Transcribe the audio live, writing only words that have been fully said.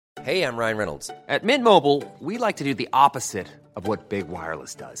Hey, I'm Ryan Reynolds. At Mint Mobile, we like to do the opposite of what Big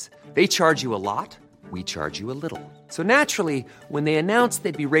Wireless does. They charge you a lot, we charge you a little. So naturally, when they announced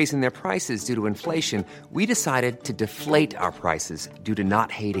they'd be raising their prices due to inflation, we decided to deflate our prices due to not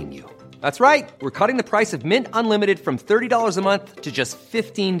hating you. That's right. We're cutting the price of Mint Unlimited from $30 a month to just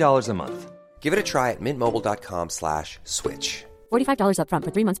 $15 a month. Give it a try at mintmobile.com/switch. $45 up front for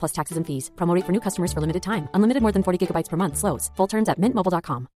 3 months plus taxes and fees. Promo rate for new customers for limited time. Unlimited more than 40 gigabytes per month. Slows full terms at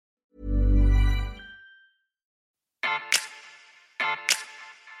mintmobile.com.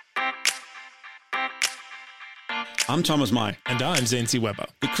 I'm Thomas Mai. And I'm Zancy Weber.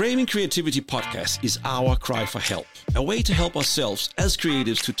 The Craving Creativity podcast is our cry for help. A way to help ourselves as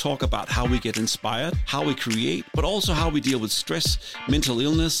creatives to talk about how we get inspired, how we create, but also how we deal with stress, mental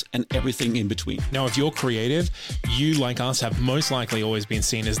illness, and everything in between. Now, if you're creative, you, like us, have most likely always been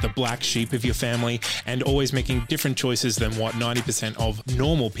seen as the black sheep of your family and always making different choices than what 90% of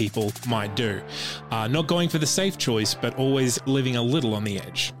normal people might do. Not going for the safe choice, but always living a little on the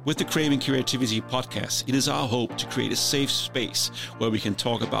edge. With the Craving Creativity podcast, it is our hope to create a safe space where we can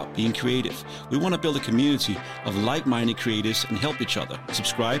talk about being creative. We want to build a community of like-minded creatives and help each other.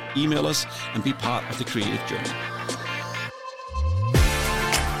 Subscribe, email us, and be part of the creative journey.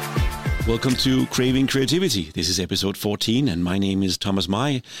 Welcome to Craving Creativity. This is episode 14, and my name is Thomas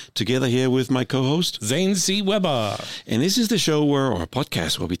Mai, together here with my co-host, Zancy Weber. And this is the show or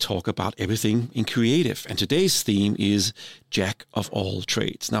podcast where we talk about everything in creative. And today's theme is Jack of all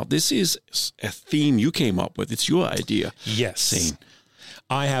trades. Now, this is a theme you came up with. It's your idea. Yes. Zane.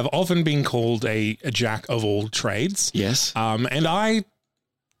 I have often been called a jack of all trades. Yes. And I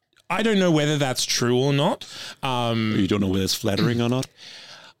don't know whether that's true or not. You don't know whether it's flattering or not?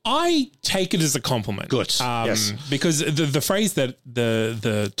 I take it as a compliment. Good. Yes. Because the phrase that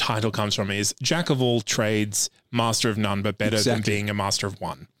the title comes from is Jack of all trades, master of none, but better than being a master of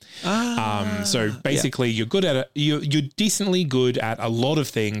one. So basically, you're good at it. You're decently good at a lot of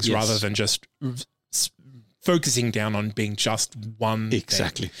things rather than just focusing down on being just one thing.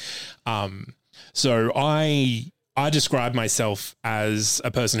 Exactly. So I describe myself as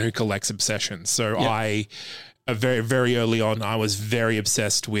a person who collects obsessions. So very, very early on, I was very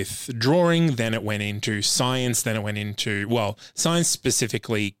obsessed with drawing. Then it went into science. Then it went into, science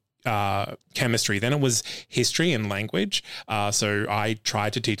specifically, chemistry. Then it was history and language. So I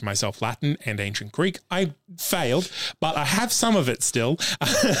tried to teach myself Latin and ancient Greek. I failed, but I have some of it still.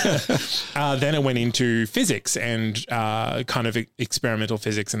 Then it went into physics and kind of experimental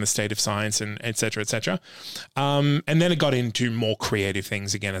physics and the state of science and et cetera, et cetera. And then it got into more creative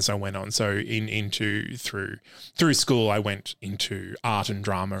things again as I went on. So through school, I went into art and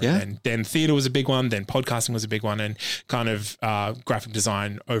drama, and then theatre was a big one. Then podcasting was a big one, and kind of graphic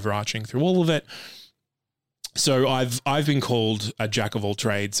design overarching through all of it. So I've been called a jack of all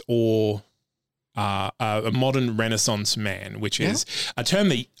trades, or a modern Renaissance man, which is a term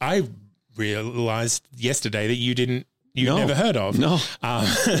that I realized yesterday that you've never heard of. No.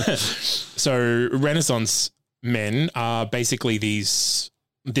 So Renaissance men are basically this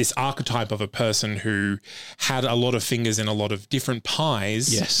archetype of a person who had a lot of fingers in a lot of different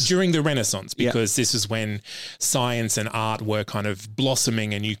pies during the Renaissance, because this is when science and art were kind of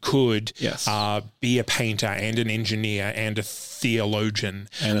blossoming, and you could be a painter and an engineer and a theologian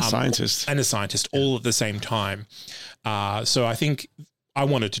and a scientist all at the same time. So I think I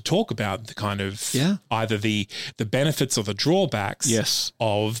wanted to talk about the kind of either the benefits or the drawbacks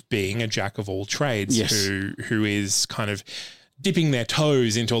of being a jack of all trades, who is kind of dipping their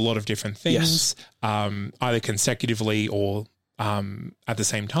toes into a lot of different things, either consecutively or at the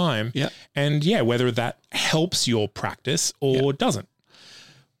same time. And whether that helps your practice or doesn't.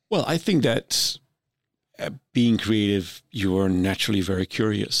 Well, I think that being creative, you are naturally very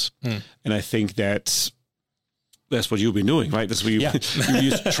curious. And I think that's what you've been doing, right? That's what you're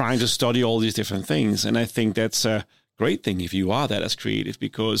trying to study all these different things. And I think that's a great thing if you are that as creative,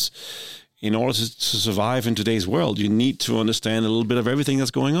 because in order to survive in today's world, you need to understand a little bit of everything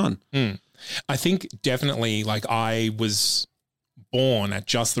that's going on. I think definitely, like, I was born at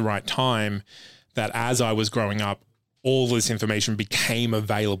just the right time that as I was growing up, all this information became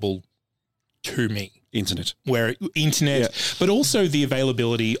available to me. Internet, but also the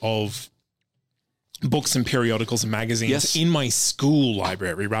availability of books and periodicals and magazines in my school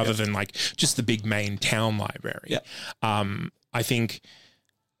library rather than like just the big main town library. I think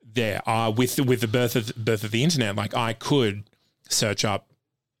with the birth of the internet, like I could search up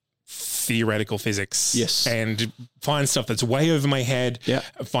theoretical physics and find stuff that's way over my head,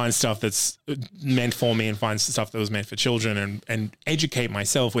 find stuff that's meant for me and find stuff that was meant for children and educate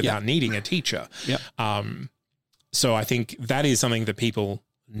myself without needing a teacher. So I think that is something that people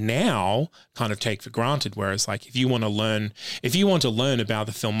now kind of take for granted. Whereas like if you want to learn about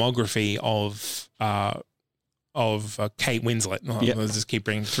the filmography of Kate Winslet, let's just keep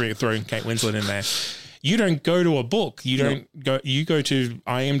throwing Kate Winslet in there. You don't go to a book. You go to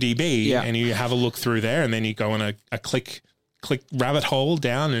IMDb and you have a look through there, and then you go on a click rabbit hole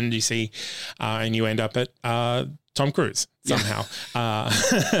down, and you see, and you end up at Tom Cruise somehow.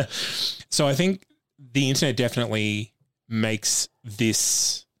 So I think the internet definitely makes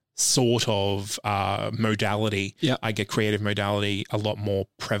this sort of modality, I get creative modality, a lot more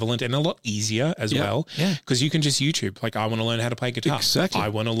prevalent and a lot easier as well. Yeah. Because you can just YouTube. Like, I want to learn how to play guitar. Exactly. I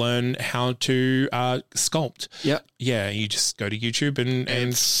want to learn how to sculpt. Yeah. Yeah. You just go to YouTube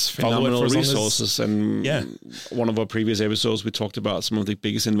and follow it for resources. And one of our previous episodes, we talked about some of the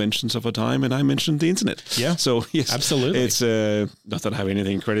biggest inventions of our time, and I mentioned the internet. Yeah. So yes, absolutely. It's not that I have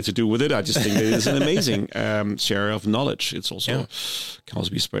anything credit to do with it. I just think it is an amazing share of knowledge. It's also can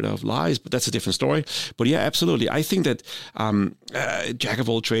also be spread of lies, but that's a different story. But yeah, absolutely. I think that jack of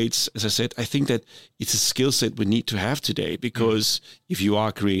all trades, as I said, I think that it's a skill set we need to have today, because if you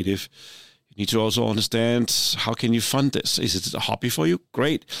are creative, you need to also understand, how can you fund this? Is it a hobby for you?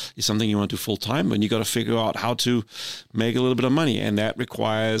 Great. It's something you want to do full time, and you got to figure out how to make a little bit of money. And that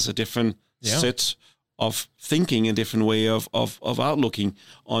requires a different set of thinking, a different way of outlooking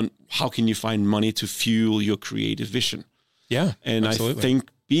on how can you find money to fuel your creative vision. Yeah, and absolutely. I think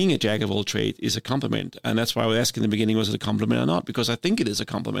being a jack of all trades is a compliment, and that's why I was asking in the beginning, was it a compliment or not? Because I think it is a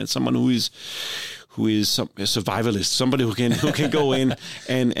compliment. Someone who is a survivalist, somebody who can go in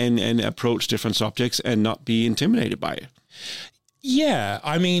and approach different subjects and not be intimidated by it. Yeah,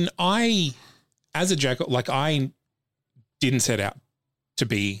 I mean, as a jack, like, I didn't set out to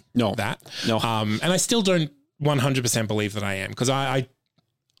be that. No, and I still don't 100% believe that I am, because I'm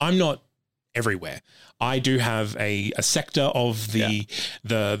not everywhere. I do have a sector of the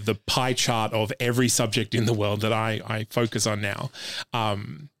pie chart of every subject in the world that I focus on now.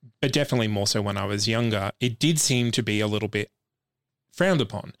 But definitely more so when I was younger, it did seem to be a little bit frowned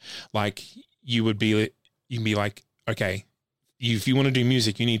upon. Like, you'd be like, okay, if you want to do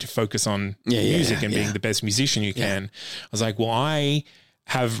music, you need to focus on music and being the best musician you can. I was like, well, I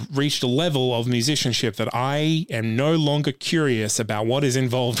have reached a level of musicianship that I am no longer curious about what is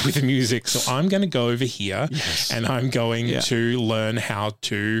involved with music. So I'm going to go over here and I'm going to learn how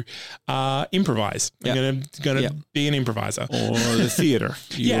to improvise. I'm going to be an improviser. Or the theater.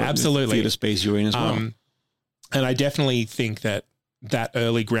 Absolutely. The theater space you're in as well. And I definitely think that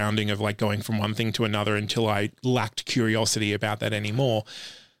early grounding of like going from one thing to another until I lacked curiosity about that anymore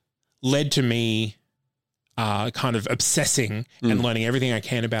led to me kind of obsessing and learning everything I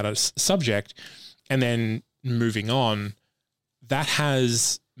can about a subject, and then moving on. That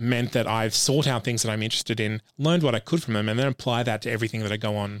has meant that I've sought out things that I'm interested in, learned what I could from them, and then apply that to everything that I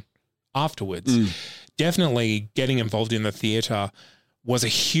go on afterwards. Definitely getting involved in the theatre was a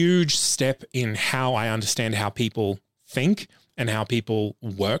huge step in how I understand how people think and how people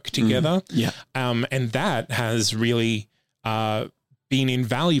work together. And that has really been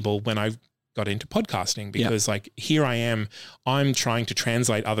invaluable when I've got into podcasting, because like, here I am, I'm trying to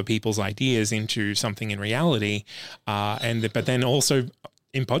translate other people's ideas into something in reality. But then also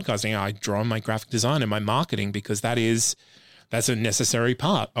in podcasting, I draw on my graphic design and my marketing, because that's a necessary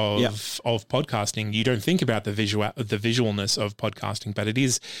part of podcasting. You don't think about the visualness of podcasting, but it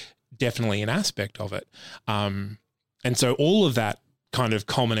is definitely an aspect of it. And so all of that kind of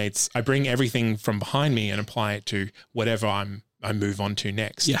culminates. I bring everything from behind me and apply it to whatever I move on to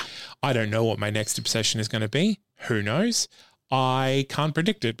next. I don't know what my next obsession is going to be. Who knows? I can't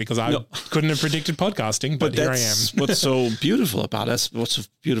predict it, because I couldn't have predicted podcasting, but here I am. What's so beautiful about us, what's so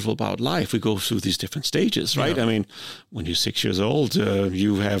beautiful about life. We go through these different stages, right? I mean, when you're 6 years old,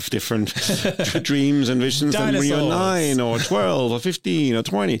 you have different dreams and visions than when you're 9 or 12 or 15 or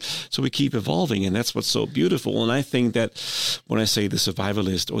 20. So we keep evolving, and that's what's so beautiful. And I think that when I say the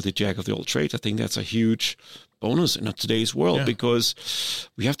survivalist or the jack of the all trades, I think that's a huge bonus in today's world, because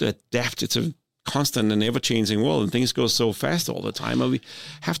we have to adapt. It's a constant and ever-changing world, and things go so fast all the time. And we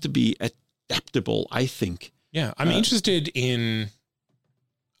have to be adaptable, I think. Yeah, I'm interested in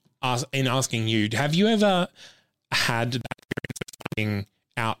asking you, have you ever had that experience of finding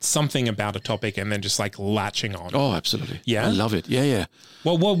out something about a topic and then just like latching on? Oh, absolutely. Yeah? I love it. Yeah.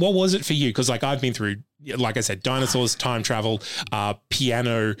 Well, what was it for you? Because like, I've been through, like I said, dinosaurs, time travel,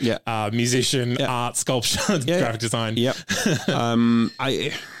 piano, musician, art, sculpture, graphic design.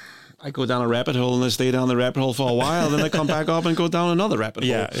 I go down a rabbit hole and I stay down the rabbit hole for a while, then I come back up and go down another rabbit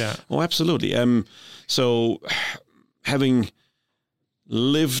hole. Yeah. Oh, absolutely. So having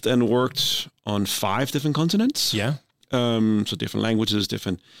lived and worked on 5 different continents, So different languages,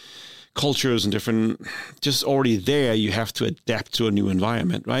 different cultures, and different, just already there, you have to adapt to a new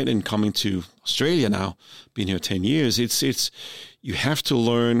environment, right? And coming to Australia now, being here 10 years, it's you have to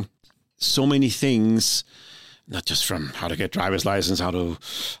learn so many things, not just from how to get driver's license, how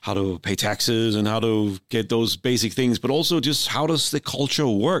to pay taxes, and how to get those basic things, but also just how does the culture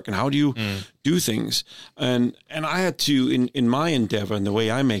work and how do you do things. And I had to, in my endeavor and the way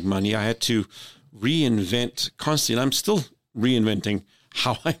I make money, I had to reinvent constantly. And I'm still reinventing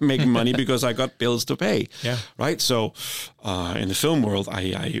how I make money because I got bills to pay. Yeah. Right. So in the film world,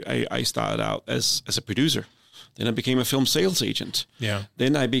 I started out as a producer. Then I became a film sales agent. Yeah.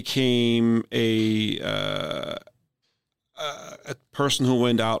 Then I became a person who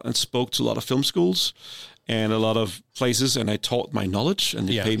went out and spoke to a lot of film schools and a lot of places, and I taught my knowledge, and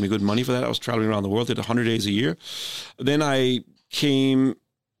they paid me good money for that. I was traveling around the world, did 100 days a year. Then I came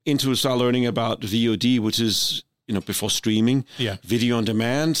into start learning about VOD, which is, before streaming, video on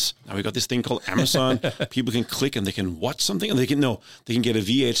demand. Now we got this thing called Amazon. People can click and they can watch something, and they can get a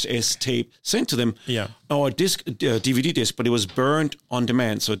VHS tape sent to them. Yeah. Or a DVD disc, but it was burned on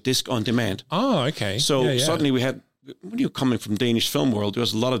demand, so disc on demand. Oh, okay. So suddenly we had, when you're coming from Danish film world, there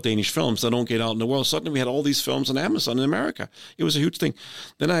was a lot of Danish films that don't get out in the world. Suddenly we had all these films on Amazon in America. It was a huge thing.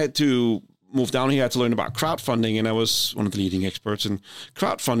 Then I had to move down here. I had to learn about crowdfunding, and I was one of the leading experts in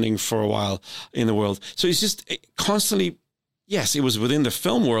crowdfunding for a while in the world. So it's just constantly, yes, it was within the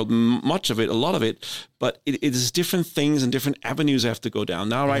film world, much of it, a lot of it, but it is different things and different avenues I have to go down.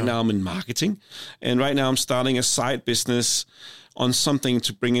 Now, right now I'm in marketing, and right now I'm starting a side business on something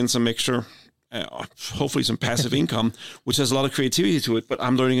to bring in some extra, hopefully some passive income, which has a lot of creativity to it, but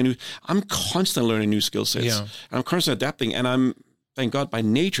I'm constantly learning new skill sets. Yeah. And I'm constantly adapting, and I'm, thank God, by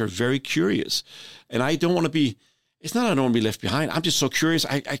nature, very curious. And I don't want to be, it's not that I don't want to be left behind. I'm just so curious.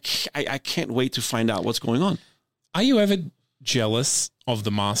 I can't wait to find out what's going on. Are you ever jealous of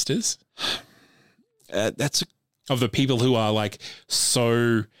the masters? Of the people who are like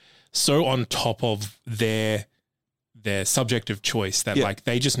so on top of their subject of choice that like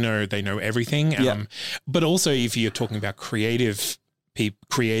they just know, they know everything. But also if you're talking about creative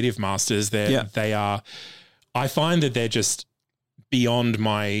masters, they are, I find that they're just beyond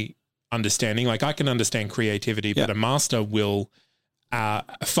my understanding. Like I can understand creativity, but a master will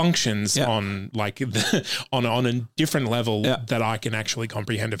functions on like on a different level that I can actually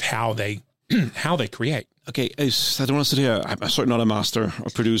comprehend of how they create. Okay, I don't want to sit here. I'm certainly not a master or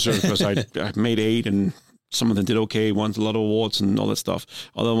producer because I made 8 and some of them did okay, won a lot of awards and all that stuff.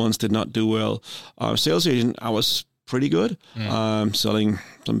 Other ones did not do well. Sales agent, I was pretty good, selling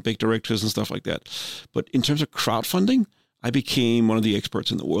some big directors and stuff like that. But in terms of crowdfunding, I became one of the experts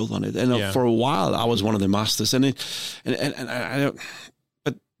in the world on it, and for a while I was one of the masters. And I don't.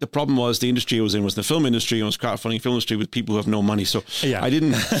 But the problem was the industry I was in was the film industry. And was crowdfunding film industry with people who have no money. So I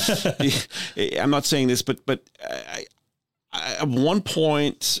didn't. I'm not saying this, but at one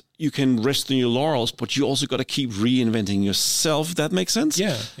point you can rest on your laurels, but you also got to keep reinventing yourself. If that makes sense.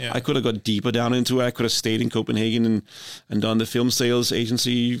 Yeah. I could have got deeper down into it. I could have stayed in Copenhagen and done the film sales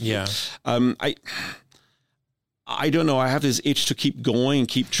agency. Yeah. I don't know. I have this itch to keep going and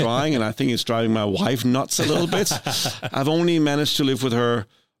keep trying, and I think it's driving my wife nuts a little bit. I've only managed to live with her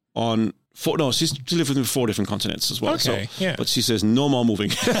on she's lived with me 4 different continents as well. Okay, but she says no more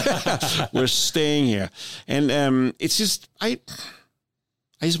moving. We're staying here, and it's just I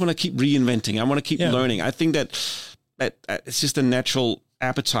just want to keep reinventing. I want to keep learning. I think that it's just a natural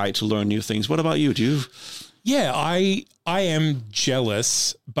appetite to learn new things. What about you? Do you? Yeah, I am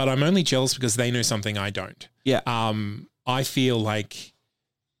jealous, but I'm only jealous because they know something I don't. Yeah. I feel like,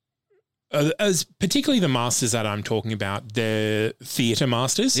 as particularly the masters that I'm talking about, they're theatre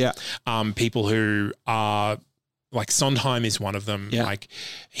masters. Yeah. People who are, like Sondheim is one of them. Yeah. Like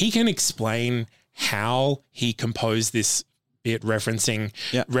he can explain how he composed this bit referencing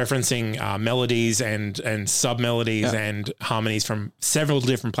melodies and sub-melodies and harmonies from several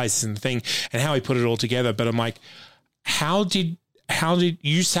different places in the thing, and how he put it all together. But I'm like, how did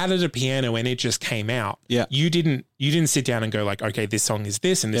you sat at a piano and it just came out? Yeah. You didn't sit down and go like, okay, this song is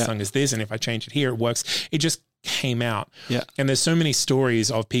this and this song is this, and if I change it here, it works. It just came out. Yeah. And there's so many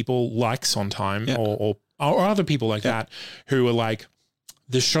stories of people like Sondheim or other people like that who are like,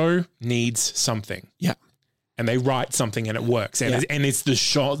 the show needs something. Yeah. And they write something and it works. And it's the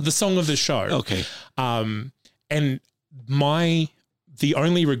song of the show. Okay. And the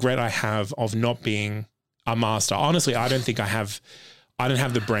only regret I have of not being a master, honestly, I don't have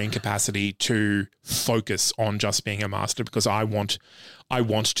the brain capacity to focus on just being a master because I want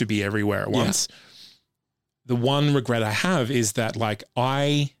to be everywhere at once. The one regret I have is that like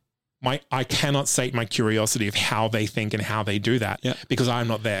I I cannot sate my curiosity of how they think and how they do that because I'm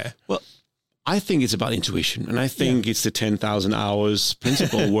not there. Well, I think it's about intuition, and I think it's the 10,000 hours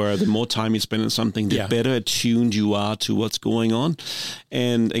principle where the more time you spend on something, the better attuned you are to what's going on.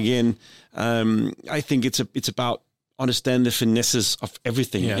 And again, I think it's about understand the finesses of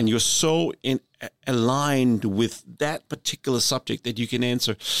everything, and you're so aligned with that particular subject that you can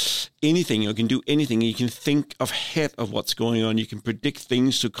answer anything, you can do anything, you can think ahead of what's going on, you can predict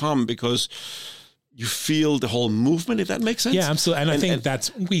things to come because you feel the whole movement, if that makes sense. Yeah, absolutely. And I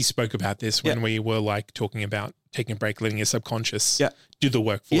think we spoke about this when we were like talking about taking a break, letting your subconscious do the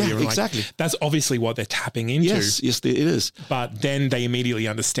work for you. Yeah, exactly. Like, that's obviously what they're tapping into. Yes, it is. But then they immediately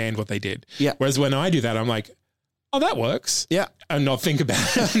understand what they did. Yeah. Whereas when I do that, I'm like, oh, that works. Yeah. And not think about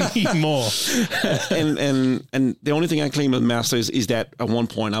it anymore. and the only thing I claim with Master is that at one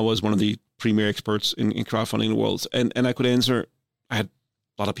point I was one of the premier experts in crowdfunding in the world. And I could answer, I had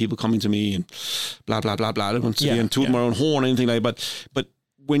a lot of people coming to me and blah, blah, blah, blah. I don't want to and toot my own horn or anything like that. But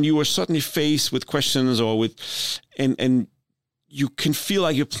when you were suddenly faced with questions or with, and you can feel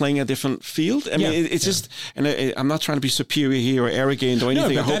like you're playing a different field. I mean, it's just, and I'm not trying to be superior here or arrogant or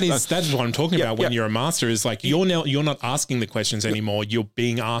anything. No, but that's what I'm talking about when you're a master is like, you're not asking the questions anymore. You're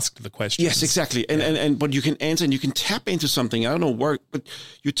being asked the questions. Yes, exactly. And but you can answer and you can tap into something. I don't know but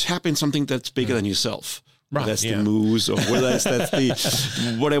you tap in something that's bigger than yourself. Right, that's the moose or whether that's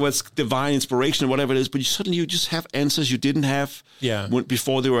the, whatever it's divine inspiration or whatever it is. But you just have answers you didn't have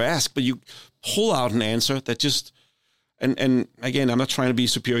before they were asked, but you pull out an answer that just, And again, I'm not trying to be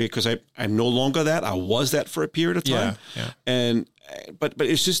superior because I'm no longer that. I was that for a period of time. And but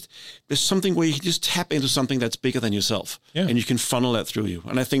it's just there's something where you can just tap into something that's bigger than yourself, and you can funnel that through you.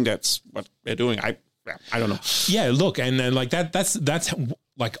 And I think that's what they're doing. I don't know. Yeah, look, and then like that's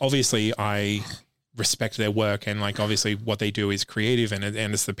like obviously I respect their work, and like obviously what they do is creative, and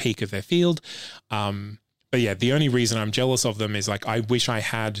it's the peak of their field. But yeah, the only reason I'm jealous of them is like I wish I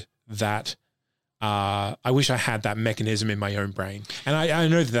had that. I wish I had that mechanism in my own brain. And I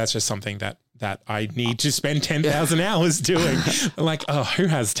know that that's just something that I need to spend 10,000 hours doing. Like, who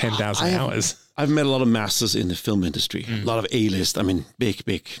has 10,000 hours? I've met a lot of masters in the film industry, a lot of A-list,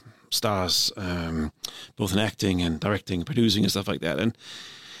 big stars, both in acting and directing, producing and stuff like that. And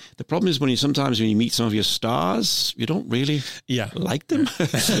the problem is when you meet some of your stars, you don't really like them.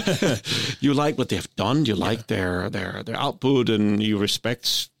 You like what they've done. You like their output, and you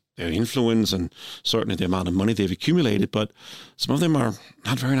respect their influence and certainly the amount of money they've accumulated, but some of them are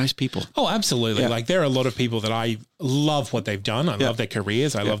not very nice people. Oh, absolutely. Like there are a lot of people that I love what they've done. I love their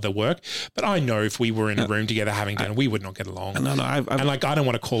careers. I love their work. But I know if we were in a room together having dinner, we would not get along. No. And like, I don't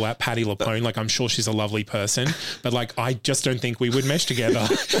want to call out Patti LuPone. Like, I'm sure she's a lovely person, but like, I just don't think we would mesh together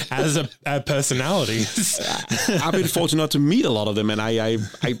as a personalities. I've been fortunate to meet a lot of them, and I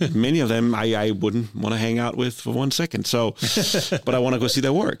many of them I wouldn't want to hang out with for 1 second. So, but I want to go see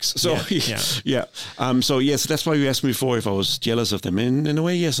their works. So so yes, that's why you asked me before if I was jealous of them. In a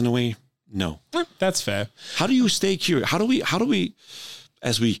way, yes. In a way, no. That's fair. How do you stay curious? How do we,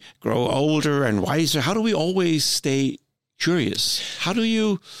 as we grow older and wiser, how do we always stay curious? How do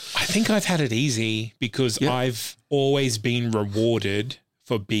you? I think I've had it easy because I've always been rewarded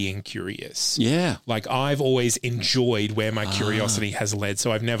for being curious. Yeah. Like I've always enjoyed where my curiosity has led.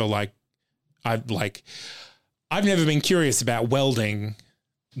 So I've never I've never been curious about welding,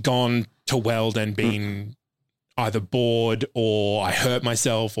 gone to weld and been either bored or I hurt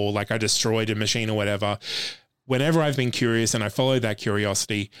myself or like I destroyed a machine or whatever. Whenever I've been curious and I followed that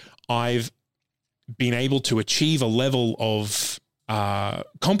curiosity, I've been able to achieve a level of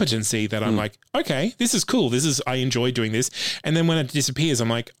competency that I'm like, okay, this is cool. I enjoy doing this. And then when it disappears, I'm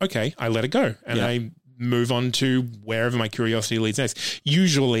like, okay, I let it go. And I move on to wherever my curiosity leads next.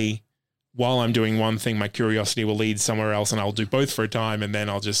 Usually while I'm doing one thing, my curiosity will lead somewhere else and I'll do both for a time and then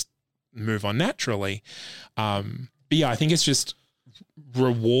I'll just move on naturally. But yeah, I think it's just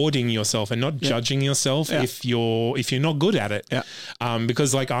rewarding yourself and not judging yourself if you're not good at it. Yeah.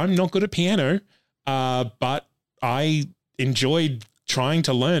 Because like I'm not good at piano, but I enjoyed trying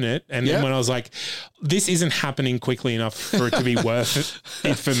to learn it. And then when I was like, this isn't happening quickly enough for it to be worth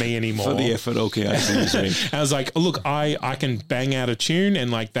it for me anymore. For the effort, okay, I see what you're saying. I was like, look, I can bang out a tune and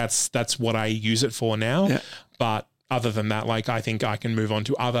like that's what I use it for now. Yeah. But other than that, like I think I can move on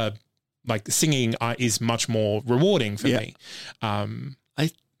to other, like singing is much more rewarding for me.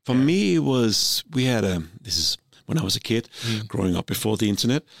 For me, it was, this is when I was a kid, growing up before the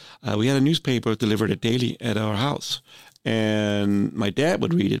internet, we had a newspaper delivered daily at our house. And my dad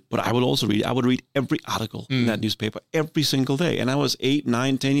would read it, but I would also read it. I would read every article in that newspaper every single day. And I was 8,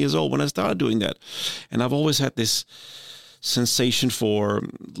 9, 10 years old when I started doing that. And I've always had this sensation for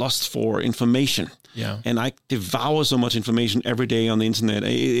lust for information. Yeah. And I devour so much information every day on the internet.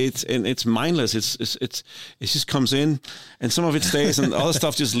 It's mindless. It just comes in, and some of it stays, and other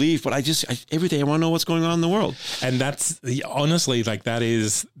stuff just leave. But every day I want to know what's going on in the world. And that's honestly, like,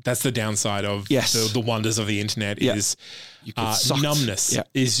 that's the downside of the wonders of the internet is numbness. Yeah.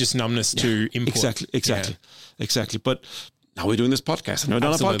 Is just numbness to input. Exactly. But now we're doing this podcast. I've never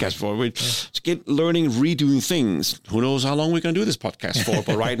done a podcast before. We're learning, redoing things. Who knows how long we're going to do this podcast for?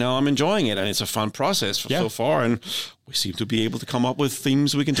 But right now I'm enjoying it, and it's a fun process so far. And we seem to be able to come up with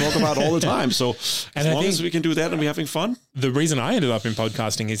themes we can talk about all the time. So as long as we can do that and we're having fun. The reason I ended up in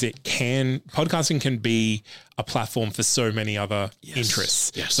podcasting is podcasting can be a platform for so many other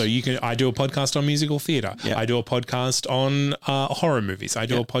interests. Yes. So I do a podcast on musical theater. Yeah. I do a podcast on horror movies. I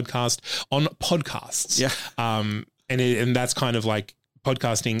do a podcast on podcasts. Yeah. And that's kind of like,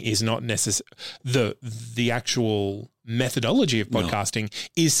 podcasting is not necessary. The actual methodology of podcasting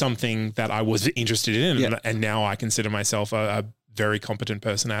is something that I was interested in, and now I consider myself a very competent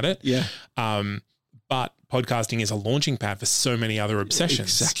person at it. Yeah. But podcasting is a launching pad for so many other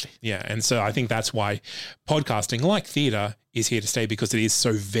obsessions. Exactly. Yeah, and so I think that's why podcasting, like theater, is here to stay, because it is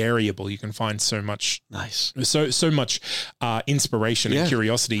so variable. You can find so much so much inspiration and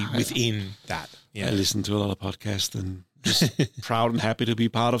curiosity within that. Yeah. I listen to a lot of podcasts and just proud and happy to be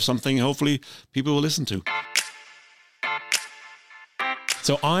part of something hopefully people will listen to.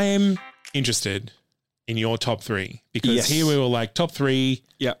 So I'm interested in your top 3, because here we were like top 3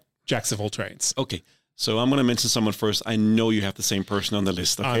 jacks of all trades. Okay. So I'm going to mention someone first. I know you have the same person on the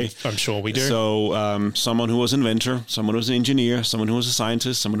list, okay? I'm sure we do. So someone who was an inventor, someone who was an engineer, someone who was a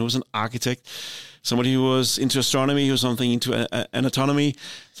scientist, someone who was an architect, somebody who was into astronomy, who was something into anatomy,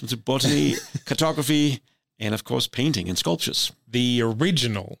 something into botany, cartography, and of course painting and sculptures. The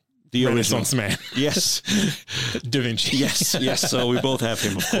original Renaissance man. Yes. Da Vinci. Yes. So we both have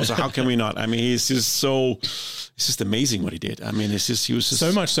him, of course. So how can we not? I mean, it's just amazing what he did. I mean, he was just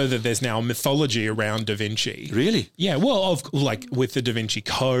so much so that there's now mythology around Da Vinci. Really? Yeah. Well, with the Da Vinci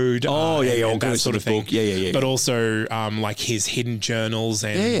Code. And that sort of thing. Yeah. But also, like his hidden journals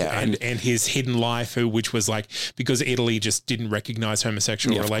and his hidden life, which was like, because Italy just didn't recognize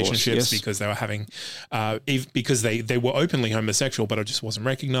homosexual relationships because they were having, because they were openly homosexual, but it just wasn't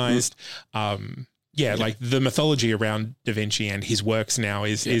recognized. Like the mythology around Da Vinci and his works now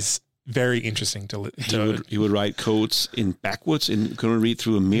is very interesting he would write codes in backwards and couldn't read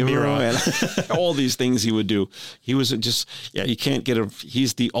through a mirror. And all these things he would do. He was you can't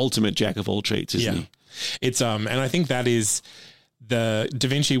he's the ultimate jack of all trades, isn't he? It's and I think that is Da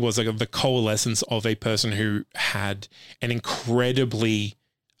Vinci was like the coalescence of a person who had an incredibly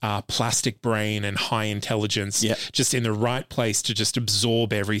plastic brain and high intelligence, just in the right place to just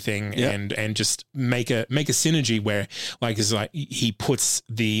absorb everything and just make a synergy where he puts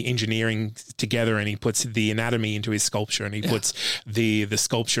the engineering together, and he puts the anatomy into his sculpture, and he puts the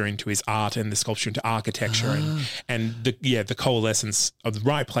sculpture into his art, and the sculpture into architecture, and the coalescence of the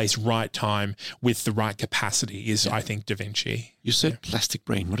right place, right time with the right capacity is, I think, Da Vinci. You said plastic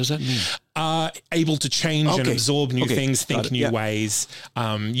brain. What does that mean? Able to change and absorb new things, think new ways.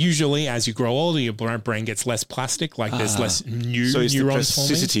 Usually, as you grow older, your brain gets less plastic, like there's less new so it's neurons the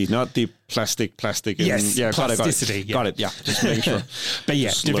plasticity, forming. not the plastic. Yes, plasticity. Got it. Yeah, just making sure. But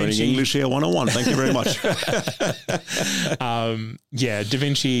just learning English here 101. Thank you very much. Da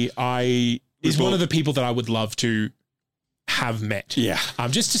Vinci is one of the people that I would love to have met. Yeah.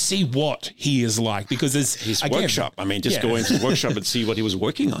 Just to see what he is like, because there's his workshop. I mean, just go into the workshop and see what he was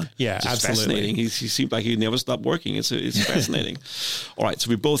working on. Yeah, it's absolutely. Fascinating. He seemed like he never stopped working. It's fascinating. All right, so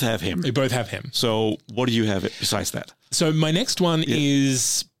we both have him. So what do you have besides that? So my next one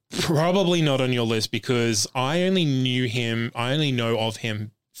is probably not on your list, because I only know of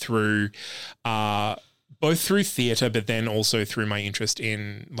him through both through theater, but then also through my interest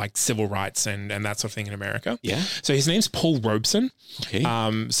in like civil rights and that sort of thing in America. Yeah. So his name's Paul Robeson. Okay.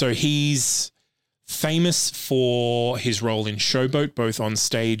 So he's famous for his role in Showboat, both on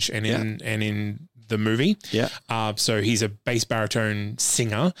stage and in the movie. Yeah. So he's a bass baritone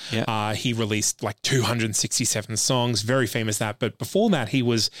singer. Yeah. He released like 267 songs, very famous that. But before that, he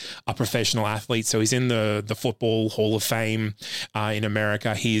was a professional athlete. So he's in the Football Hall of Fame in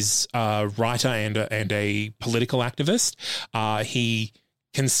America. He's a writer and a political activist. He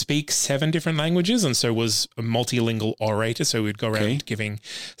can speak 7 different languages, and so was a multilingual orator. So we'd go around giving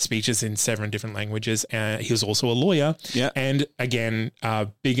speeches in 7 different languages. He was also a lawyer, and again,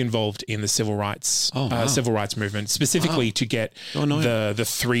 big involved in the civil rights movement, specifically to get the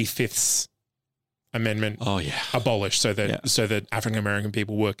 3/5 Amendment abolished, so that African American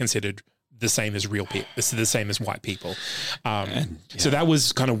people were considered the same as real people. It's the same as white people. So that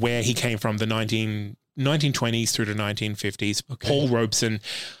was kind of where he came from, the 1920s through the 1950s. Okay. Paul Robeson,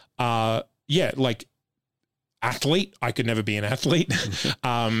 like athlete. I could never be an athlete.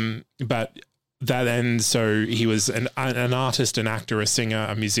 But that end, so he was an artist, an actor, a singer,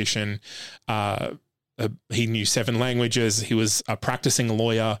 a musician. He knew 7 languages. He was a practicing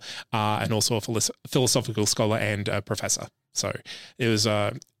lawyer and also a philosophical scholar and a professor. So it was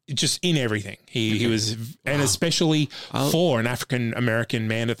just in everything. He was, and especially for an African American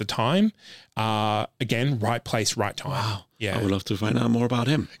man at the time. Again, right place, right time. Wow. Yeah, I would love to find out more about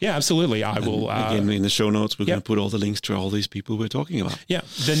him. Yeah, absolutely. I will. Again, in the show notes, we're going to put all the links to all these people we're talking about. Yeah,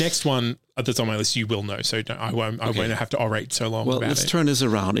 the next one that's on my list you will know, so I won't have to orate so long. Well, about let's it. turn this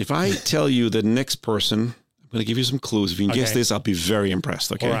around. If I tell you the next person, I'm going to give you some clues. If you can guess this, I'll be very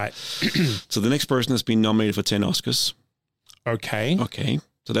impressed. Okay. All right. So the next person has been nominated for 10 Oscars. Okay. Okay.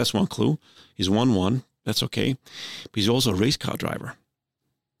 So that's one clue. He's won one. That's okay. But he's also a race car driver.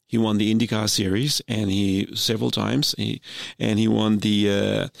 He won the IndyCar series several times. He won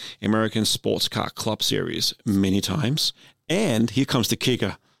the American Sports Car Club series many times. And here comes the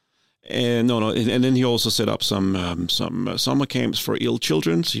kicker. And then he also set up some summer camps for ill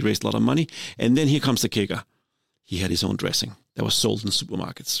children. So he raised a lot of money. And then here comes the kicker. He had his own dressing that was sold in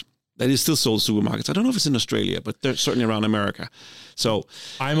supermarkets. That is still sold in supermarkets. I don't know if it's in Australia, but they're certainly around America. So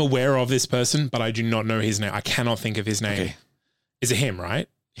I'm aware of this person, but I do not know his name. I cannot think of his name. Okay. Is it him, right?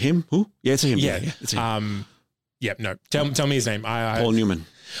 Him? Who? Yeah, it's him. Yeah. It's him. No. Tell me his name. Paul Newman.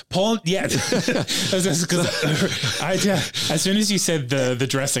 Paul, yeah. Because as soon as you said the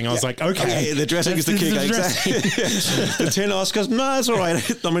dressing, I was like, okay. The dressing is the kicker. Exactly. The 10 Oscars, no, it's all right.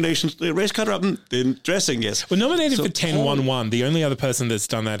 Nominations, the race car up, the dressing, yes. Well, nominated for 10, won 1. The only other person that's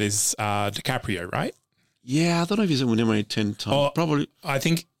done that is DiCaprio, right? Yeah, I don't know if he's been nominated 10 times. Probably. I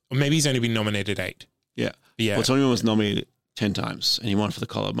think maybe he's only been nominated 8. Yeah. Well, Tony was nominated 10 times, and he won for The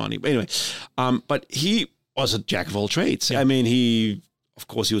Color of Money. But anyway, but he was a jack of all trades. Yeah. I mean, of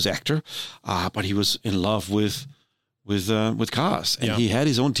course, he was actor, but he was in love with cars, and he had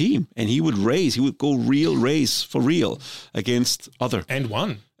his own team, and he would go real race for real against other. And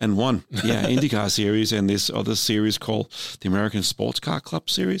won. Yeah, IndyCar series and this other series called the American Sports Car Club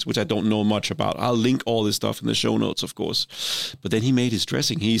series, which I don't know much about. I'll link all this stuff in the show notes, of course. But then he made his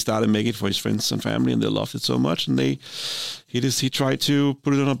dressing. He started making it for his friends and family, and they loved it so much. And he tried to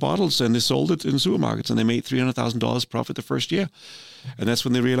put it on bottles, and they sold it in supermarkets, and they made $300,000 profit the first year. And that's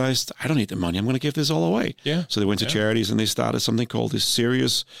when they realized, I don't need the money. I'm going to give this all away. Yeah. So they went to charities, and they started something called the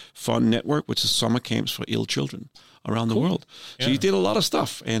Serious Fun Network, which is summer camps for ill children around the world. So he did a lot of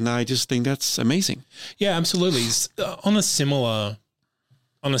stuff, and I just think that's amazing. Yeah, absolutely. On a similar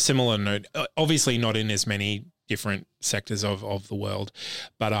note, obviously not in as many different sectors of the world,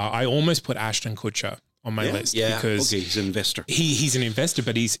 but I almost put Ashton Kutcher on my list because he's an investor. He's an investor,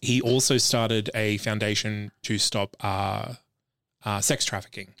 but he also started a foundation to stop sex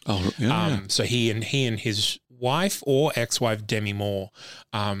trafficking. Oh, yeah. So he and his wife or ex-wife Demi Moore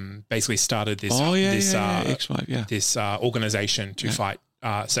basically started this this organization to fight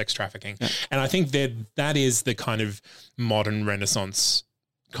sex trafficking. Yeah. And I think that is the kind of modern Renaissance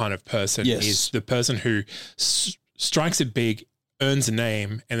kind of person, is the person who strikes it big, earns a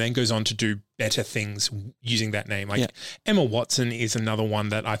name, and then goes on to do better things using that name. Like Emma Watson is another one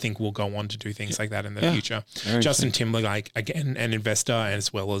that I think will go on to do things like that in the future. Justin Timberlake, again, an investor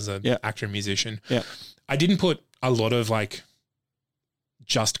as well as an actor and musician. Yeah. I didn't put a lot of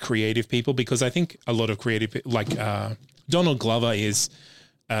just creative people because I think a lot of creative, Donald Glover is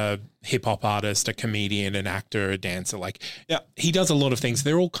a hip hop artist, a comedian, an actor, a dancer. He does a lot of things.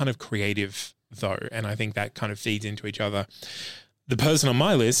 They're all kind of creative though. And I think that kind of feeds into each other. The person on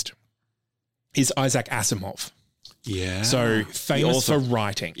my list is Isaac Asimov. Yeah. So famous for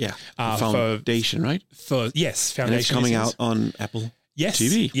writing. Yeah. Foundation, right? Foundation. And it's coming out on Apple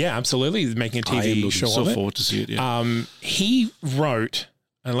TV. Yeah, absolutely. He's making a TV show of it. I am so forward to see it. Yeah. He wrote,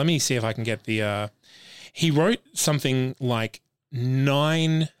 and let me see if I can get he wrote something like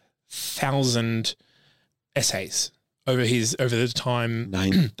 9,000 essays over the time.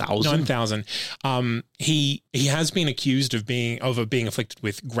 9,000. He has been accused of being afflicted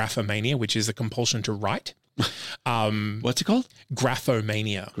with graphomania, which is the compulsion to write. What's it called?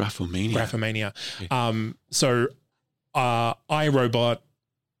 Graphomania. Okay. So iRobot,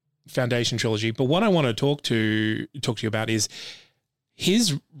 Foundation trilogy. But what I want to talk to you about is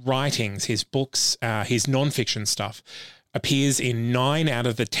his writings, his books, his nonfiction stuff appears in 9 out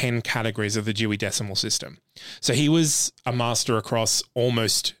of the 10 categories of the Dewey Decimal System. So he was a master across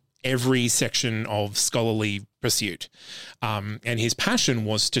almost every section of scholarly pursuit. And his passion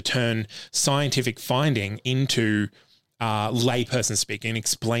was to turn scientific finding into layperson speak and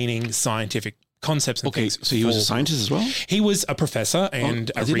explaining scientific concepts and things. So he was a scientist as well? He was a professor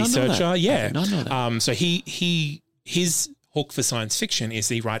and a researcher. Yeah. I did not know that. So his hook for science fiction is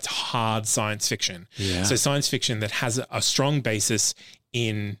that he writes hard science fiction. Yeah. So science fiction that has a strong basis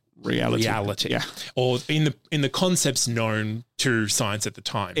in reality. Yeah. Or in the concepts known to science at the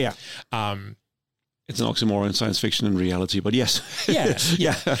time. Yeah. It's an oxymoron, science fiction and reality, but yes. Yeah.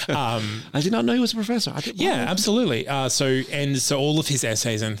 I did not know he was a professor. Absolutely. So all of his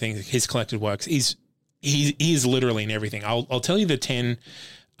essays and things, his collected works, he is literally in everything. I'll tell you the 10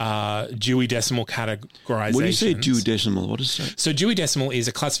 Dewey Decimal categorizations. When you say Dewey Decimal, what is that? So Dewey Decimal is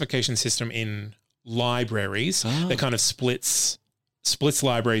a classification system in libraries that kind of splits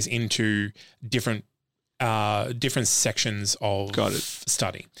libraries into different sections of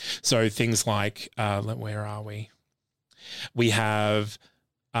study. So things like, where are we? We have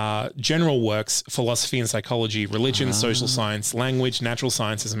general works, philosophy and psychology, religion, social science, language, natural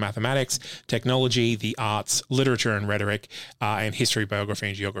sciences and mathematics, technology, the arts, literature and rhetoric, and history, biography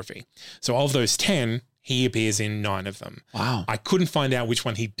and geography. So of those 10, he appears in 9 of them. Wow. I couldn't find out which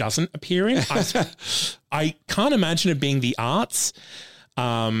one he doesn't appear in. I can't imagine it being the arts.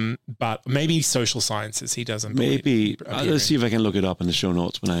 But maybe social sciences he doesn't. Maybe. Let's see if I can look it up in the show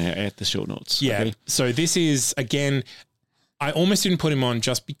notes when I add the show notes. Yeah. Okay? So this is, again, I almost didn't put him on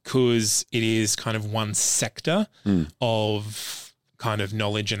just because it is kind of one sector of kind of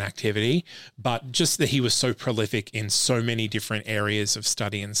knowledge and activity, but just that he was so prolific in so many different areas of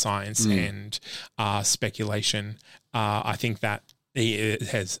study and science and speculation. I think that he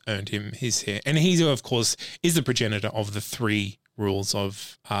has earned him his here. And he, of course, is the progenitor of the 3 rules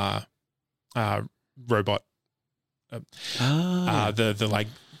of robot, the like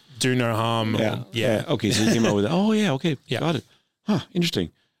do no harm. Yeah. Okay, so he came out with that. Oh yeah, okay, got it. Huh,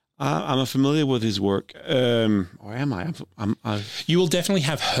 interesting. I'm familiar with his work. Or am I? You will definitely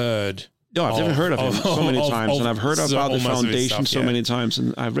have heard. No, I've never heard of him so many times, and I've heard about the Foundation so many times,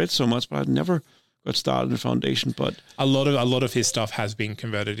 and I've read so much, but I've never got started in the Foundation. But a lot of his stuff has been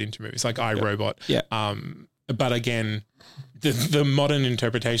converted into movies, like iRobot. Yeah. But again, the modern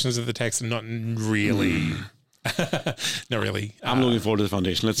interpretations of the text are not really, not really. I'm looking forward to the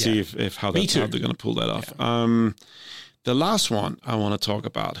Foundation. Let's see if how they're going to pull that off. Yeah. The last one I want to talk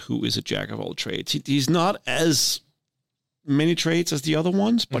about, who is a jack of all trades. He's not as many trades as the other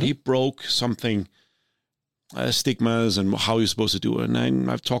ones, but he broke something, stigmas and how you're supposed to do it.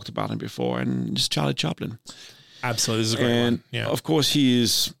 And I've talked about him before, and it's Charlie Chaplin. Absolutely, this is a great one. Yeah. Of course, he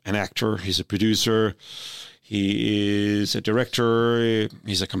is an actor. He's a producer. He is a director.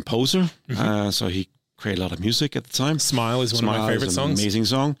 He's a composer. So he created a lot of music at the time. Smile is one of my favorite songs. Amazing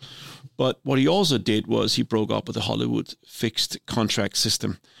song. But what he also did was he broke up with the Hollywood fixed contract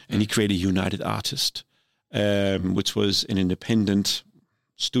system, and he created United Artists, which was an independent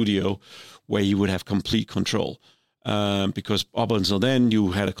studio where you would have complete control. Because up until then,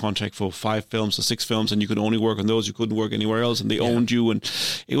 you had a contract for 5 films or 6 films, and you could only work on those. You couldn't work anywhere else, and they owned you. And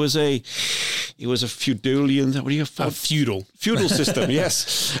it was a feudalian. What do you have? Feudal system.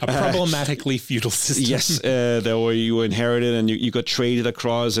 Yes, a problematically feudal system. Yes, there were you inherited, and you got traded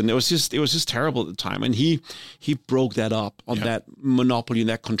across, and it was just terrible at the time. And he broke that up on that monopoly and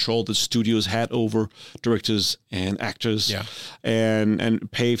that control the studios had over directors and actors,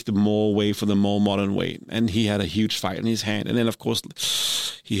 and paved the more way for the more modern way. And he had a huge fight in his hand. And then, of course,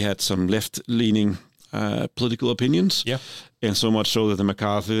 he had some left-leaning political opinions. Yeah. And so much so that the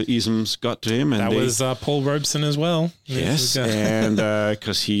McCarthyisms got to him. And that was Paul Robeson as well. Yes. And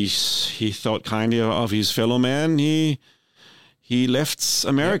because he thought kindly of his fellow man, he left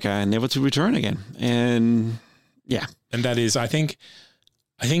America and never to return again. And And that is, I think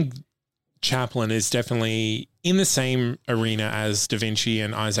Chaplin is definitely in the same arena as Da Vinci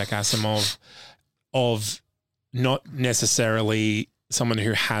and Isaac Asimov of not necessarily someone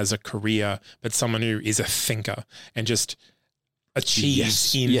who has a career, but someone who is a thinker and just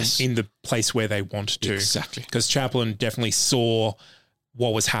achieves in the place where they want to. Exactly. Because Chaplin definitely saw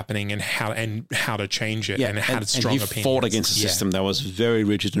what was happening and how to change it and had strong opinions. He fought against a system that was very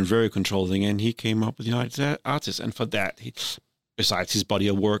rigid and very controlling, and he came up with United Artists. And for that, besides his body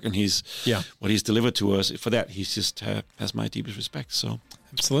of work and what he's delivered to us, for that, he just has my deepest respect. So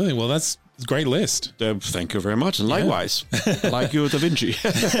absolutely. Well, that's a great list. Thank you very much. And likewise, like you, Da Vinci.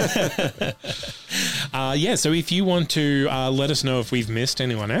 So if you want to let us know if we've missed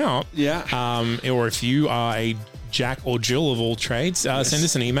anyone out, or if you are a Jack or Jill of all trades, send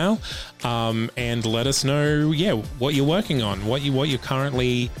us an email and let us know, what you're working on, what your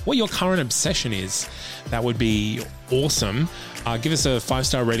current obsession is. That would be awesome. Give us a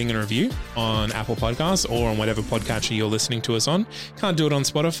 5-star rating and review on Apple Podcasts or on whatever podcatcher you're listening to us on. Can't do it on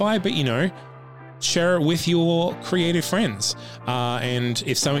Spotify, but share it with your creative friends. And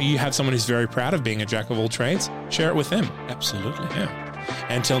if you have someone who's very proud of being a jack of all trades, share it with them. Absolutely. Yeah.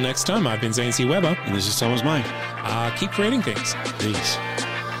 Until next time, I've been Zane C. Weber. And this is Thomas Mine. Keep creating things. Peace.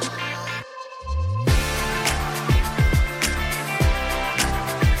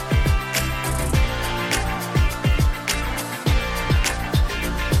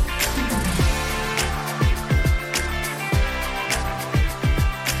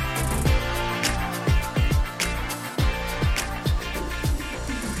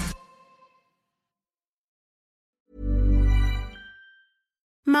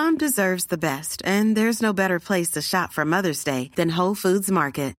 Mom deserves the best, and there's no better place to shop for Mother's Day than Whole Foods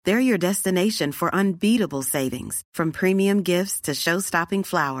Market. They're your destination for unbeatable savings, from premium gifts to show-stopping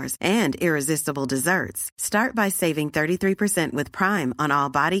flowers and irresistible desserts. Start by saving 33% with Prime on all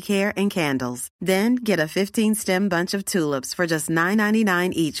body care and candles. Then get a 15-stem bunch of tulips for just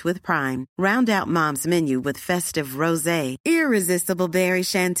 $9.99 each with Prime. Round out Mom's menu with festive rosé, irresistible berry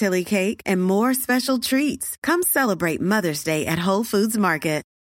chantilly cake, and more special treats. Come celebrate Mother's Day at Whole Foods Market.